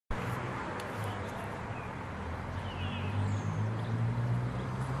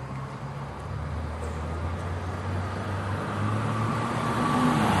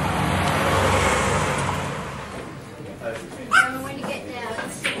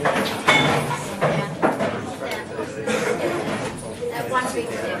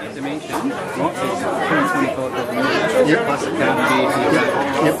plus a can of beer for your back.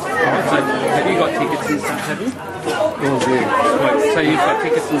 Yep. So have you got tickets and stuff, have you? Oh, dear. Right, so you've got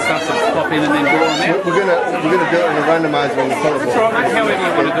tickets and stuff to pop in and then draw them out? We're gonna do it in a randomizer on the telephone. That's right, mate. However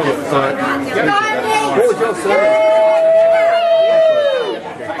you want to do it. So, What was your service?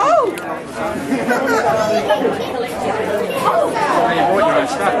 you brought your own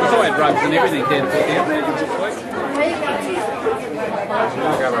stuff, because I had rugs and everything there to put down.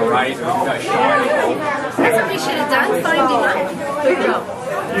 I'll go a raid and go shiny. That's what we should have done, phoned him up. Good job.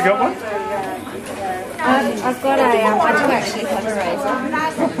 You got one? I've got I do actually have a razor.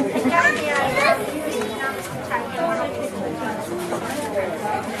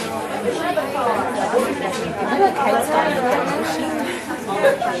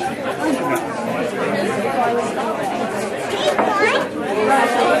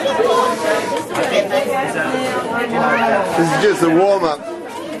 This is just a warm-up.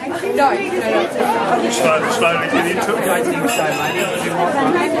 No. Slowly get into it. I think so, mate.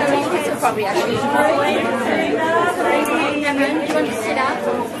 This will probably actually. Cameron, do you want to sit up?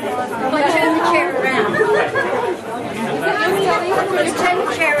 If I turn the chair around. Let's turn the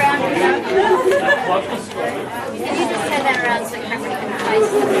chair around. You just turn that around so Cameron can face.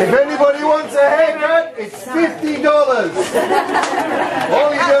 If anybody wants a haircut, it's $50. All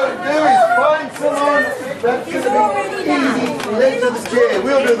you got to do is find someone that's going to be easy, led to the chair.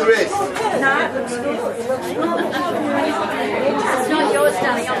 We'll do the rest. No, it looks good. It's not yours,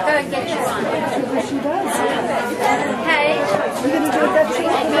 darling. I'll go and get you one. Hey, we're going to do that thing.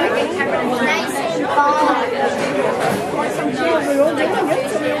 I'll go get Cameron one. Nice and far.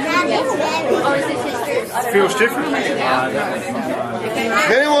 Oh, is this his? Feels different.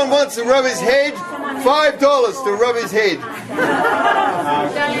 If anyone wants to rub his head, $5 to rub his head.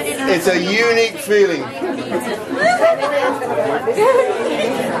 It's a unique feeling.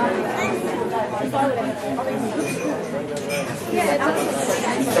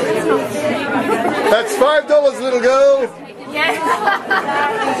 That's $5, little girl. Yeah.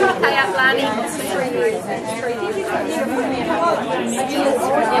 Hey up, Lani.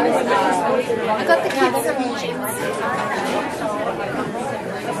 I got the kids some chips.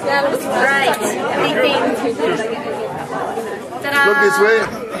 That looks great. Everything. Ta-da. Look this way.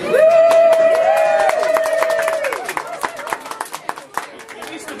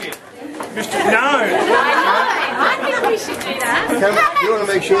 Mr. No. I think we should do that. You want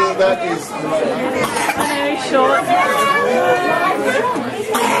to make sure that that is... Very short.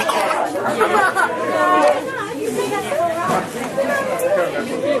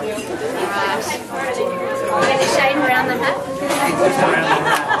 Get the shade around the hat.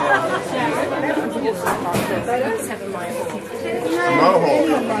 Mohawk.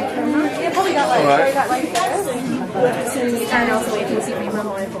 Yeah, probably got like, Alright. got like and also we can give him a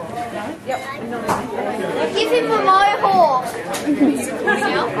mohawk. Yep. Give him a mohawk. I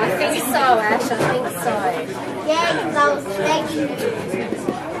think so, Ash. I think so. Yeah, because I was begging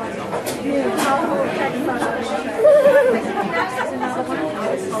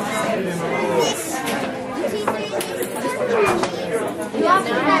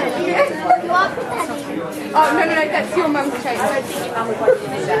Oh, no, that's your mum's cake. I don't think your mum would want to do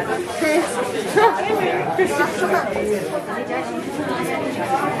that.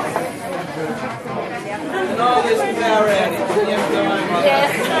 No, there's power out. Yeah.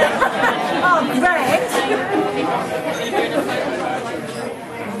 Oh, great.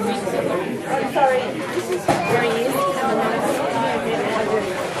 I'm sorry. There he is.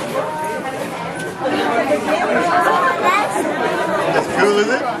 That's cool, is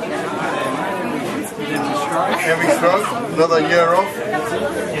it? Every stroke, another year off.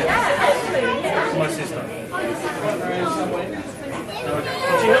 My sister.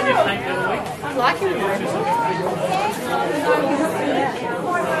 Did you help me paint the other week? I like him.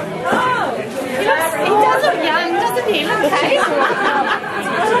 He does look young, doesn't he? Look, hey?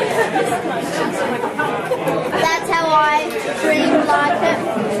 That's how I dream like it.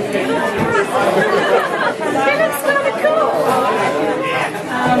 He looks kind of cool.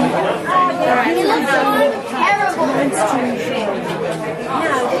 He looks terrible.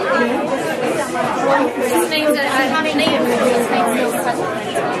 This means that I haven't eaten for this next meal.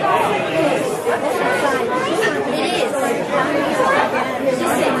 It is.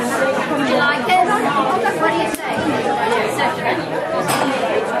 Do you like it? What do you say? Is that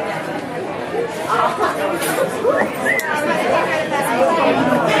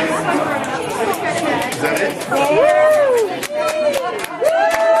it?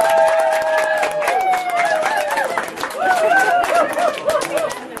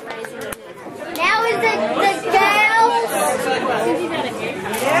 Now is it the girls?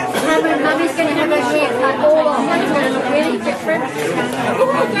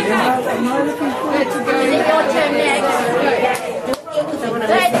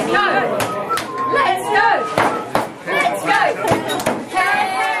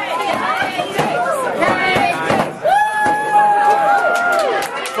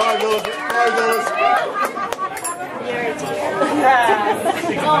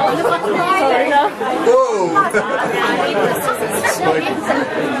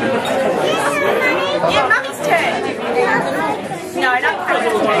 Yeah, Mummy's turn. No, not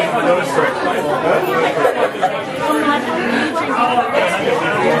Craig's turn.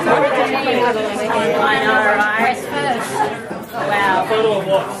 I know, right? Wow.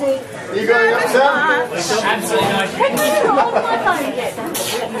 You going up, Sam? Absolutely no.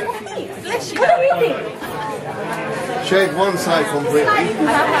 What do you think? Shave one side completely, she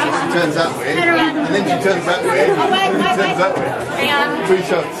turns that way, and then she turns that way, and then she turns that way. 3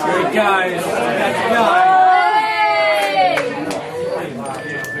 shots. Here it goes. Let's go.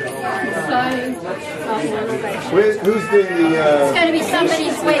 Who's the... It's going to be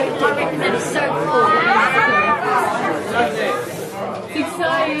somebody's wig. I reckon that is so cool. It's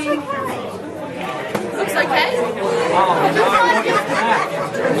exciting. Looks okay. Looks like you're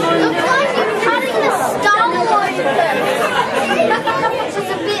cutting the stone open. It's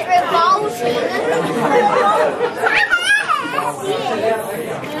just a bit revolting.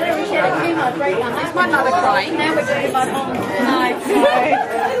 Is my mother crying? Now we're doing my mom. No.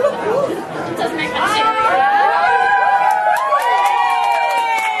 It doesn't make much sense.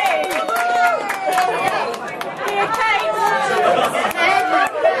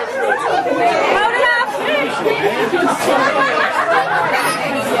 Hold it up!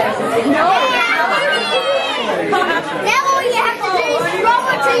 Now all you have to do is roll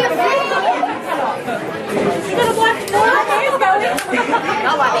it to your feet. You gotta watch the hair's going.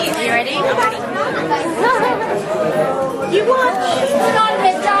 Oh, I need you ready? I'm ready. You watch. Put on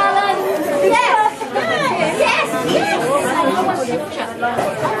it, darling. Yes. Yes. Yes.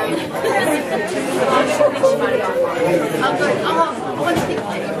 I'm good. I want to think.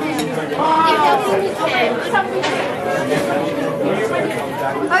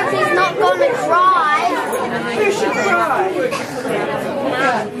 Hope he's not going to cry. Who should cry?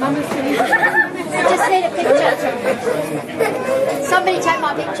 I just need a picture. Somebody take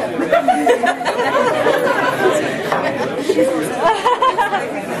my picture.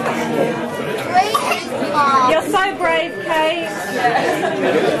 You're so brave, Kate.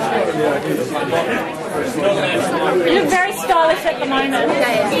 You look very stylish at the moment.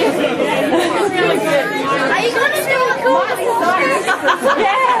 Are you going to do a cool?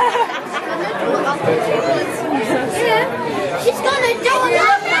 Yeah. She's going to do it.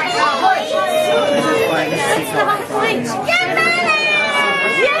 That's the whole point. Get money!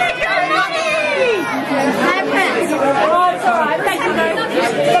 Yeah, get money! Hi, Prince. Oh, it's alright. Thank you very much.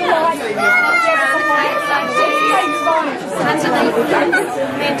 That's what they do.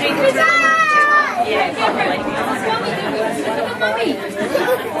 Yeah, definitely. Mommy!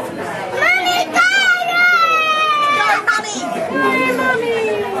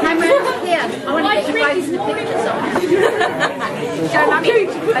 Here, I want to get you both in the picture song. Go, Mummy.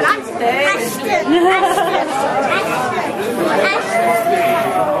 But I'm Ashton.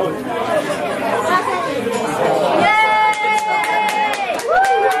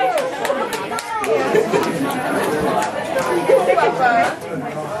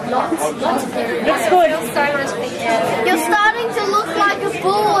 Looks good. You're starting to look like a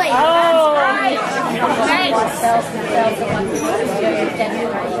boy. Oh. Thanks.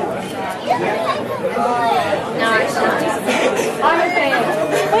 No, it's not.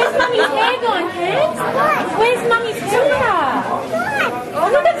 Where's Mummy's hair gone, kids? Where's Mummy's hair?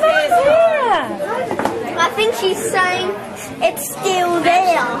 Look at Mummy's hair. I think she's saying it's still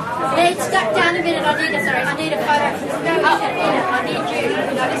there. It's stuck down a bit and I need a photo. No, I need you.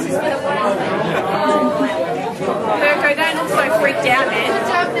 No, this is for the water. Virgo, don't look so freaked out, man.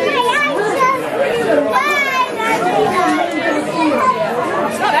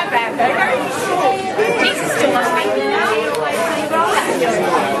 It's not that bad, Virgo. Jesus still loves me.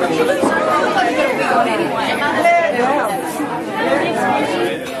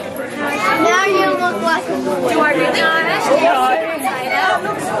 Now you look like a boy. Do I really?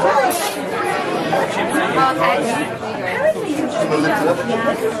 Okay.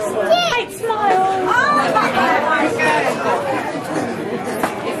 Kate, smile.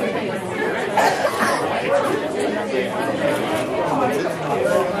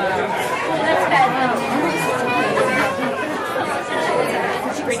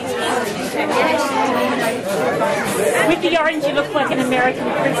 With the orange, you look like an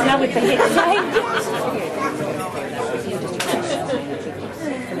American prisoner with the head shaved.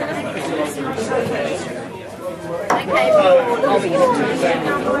 Okay.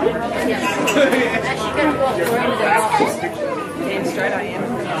 Damn straight I am.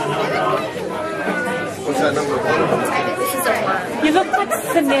 What's that number? You look like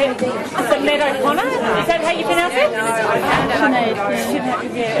Sinead O'Connor. Is that how you pronounce it?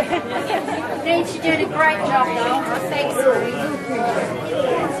 Sinead, yeah. She's doing a great job though. Thanks.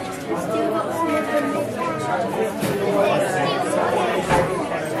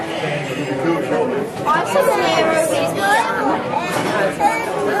 I'm so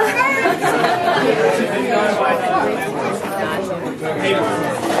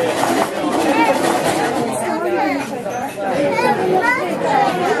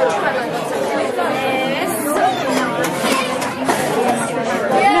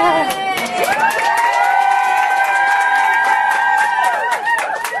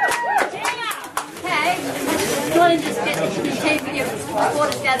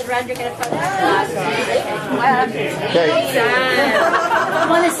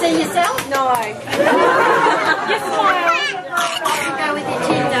want to see yourself? No. You smile. Go with your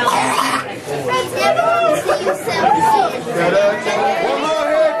chin down. Friends, never want to see yourself. One more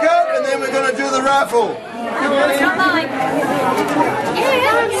haircut and then we're going to do the raffle. Come on in. Come on.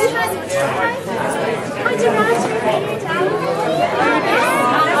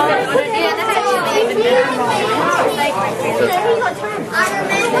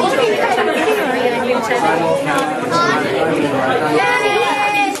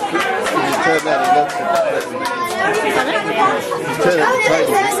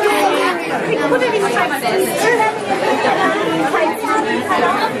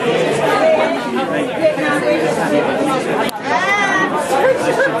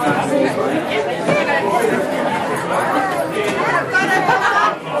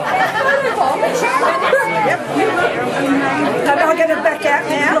 Am I going to back out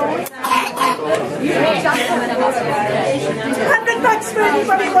now? $100 for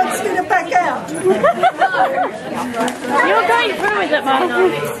anybody who wants me to back out. You're going through with it, Mum.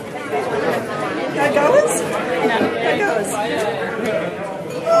 No goers? No. No goers.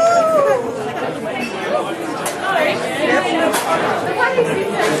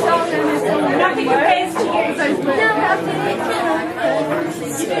 Nothing compares to you.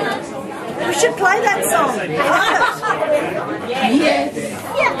 We should play that song. Yes.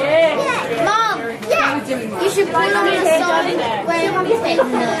 Yeah. Mom, you should put on a song where you take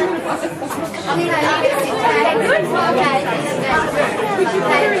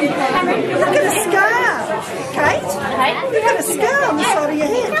Look at a scar, Kate. You've got a scar on the side of your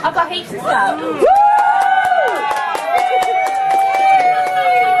head. I've got heaps of stuff.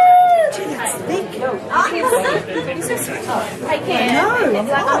 Gee, that's thick. Take care. No, I'm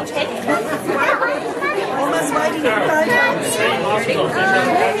not. Almost waiting for photos.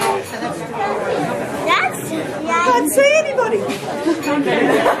 Can't see anybody.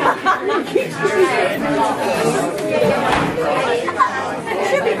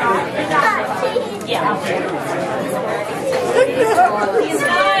 Yeah. You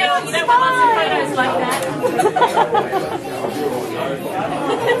smile. You don't want lots of photos like that.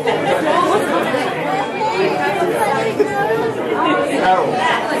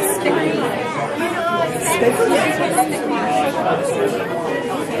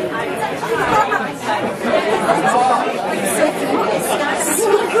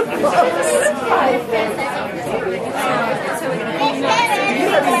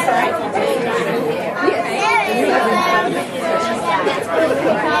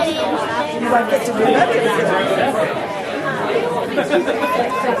 You won't get to do that.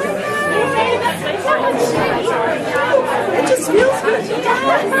 It just feels good.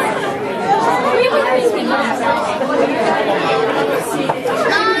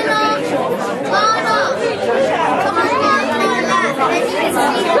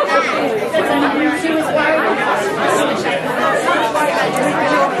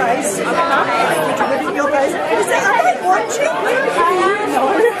 Your face. Is that, are they watching?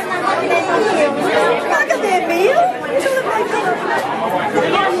 Look at their meal.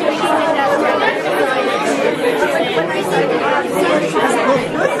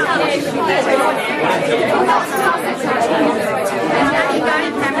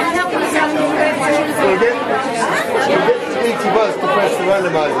 We'll get each of us to press the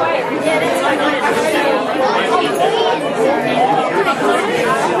randomizer.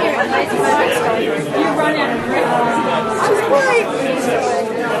 You run out of breath. Just wait.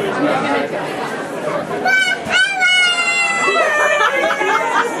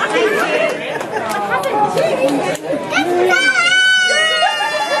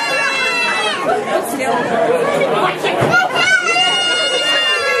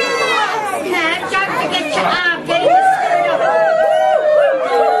 Don't forget your arm. Get in the spirit of it.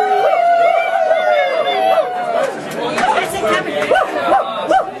 That's it, coming.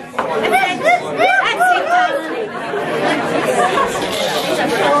 That's it.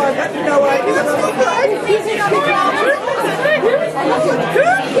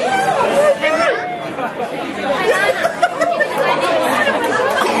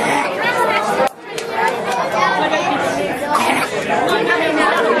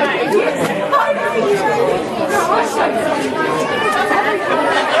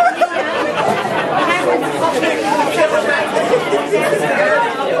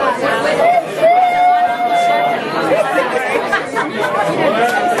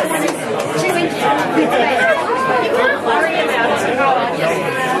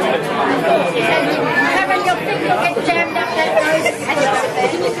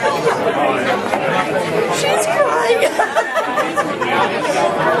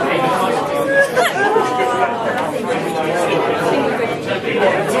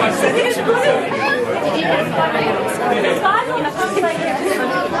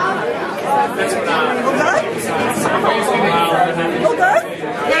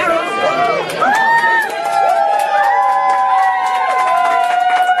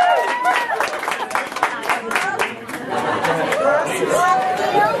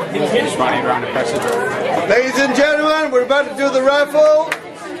 Ladies and gentlemen, we're about to do the raffle.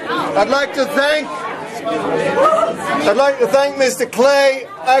 I'd like to thank Mr. Clay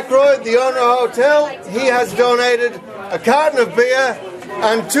Aykroyd, the owner of the hotel. He has donated a carton of beer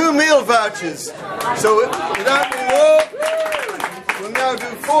and 2 meal vouchers. So without any more, we'll now do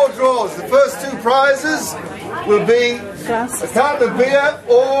 4 draws. The first 2 prizes will be a carton of beer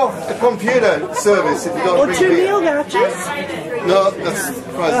or a computer service if you don't drink beer. Or 2 meal vouchers? No, that's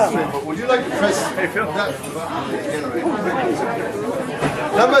prize 3. But would you like to press that generator?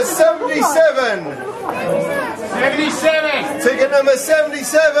 Number 77. 77! Ticket number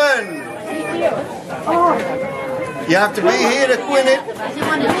 77. You have to be here to win it.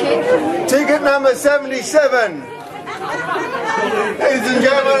 Ticket number 77. Ladies and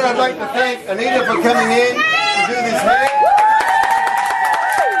gentlemen, I'd like to thank Anita for coming in to do this hair.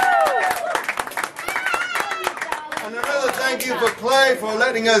 And another thank you for Clay for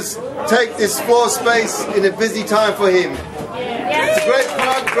letting us take this floor space in a busy time for him. It's a great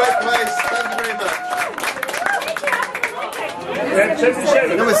club, great place. Thank you very much.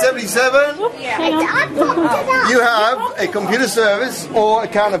 Number 77. You have a computer service or a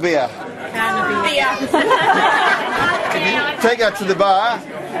can of beer. Take that to the bar.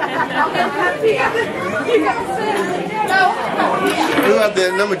 Who had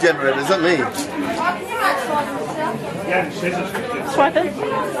the number generator? Is that me? Swipe it.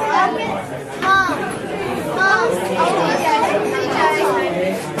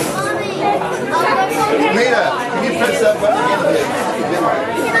 Nita, can you press that button again, please?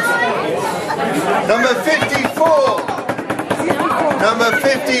 Number 54. Number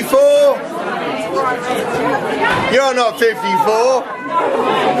 54. You're not 54.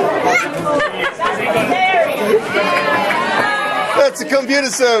 That's a computer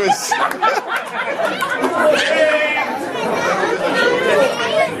service.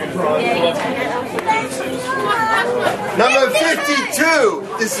 Number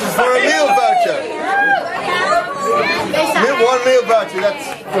 52. This is for a meal voucher. 1 meal voucher. That's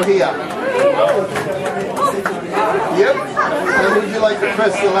for here. Yep. And would you like to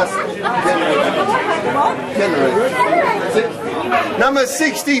press the last generator? Number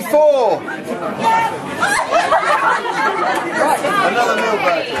 64. Another meal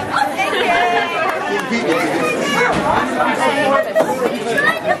voucher.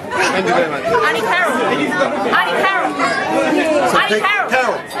 Thank you very much. Auntie Carol. Auntie Carol. So take Carol.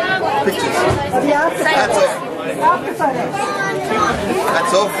 Pictures. That's off.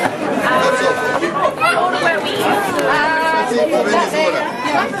 That's off. That's off. Where we? That's it. I'm in this order.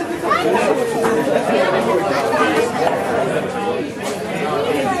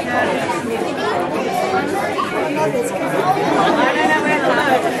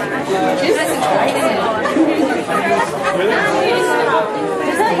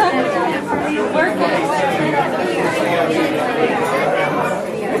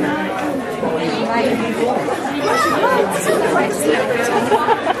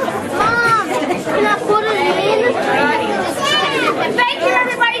 Mom, can I put it in? Thank you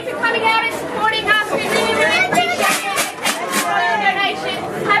everybody for coming out and supporting us. We really, really appreciate it. Thanks for your donation.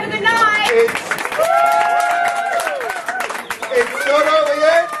 Have a good night. It's not over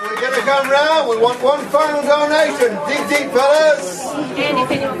yet. We're going to come round. We want one final donation. Dig deep, fellas.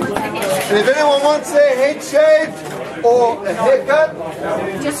 And if anyone wants their head shaved or a haircut,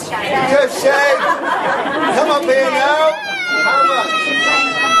 just shave. Come up here now. How much?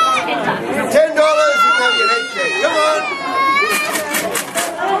 $10. You can have your head shaved. Come on.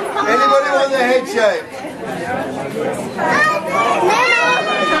 Anybody want their head shaved?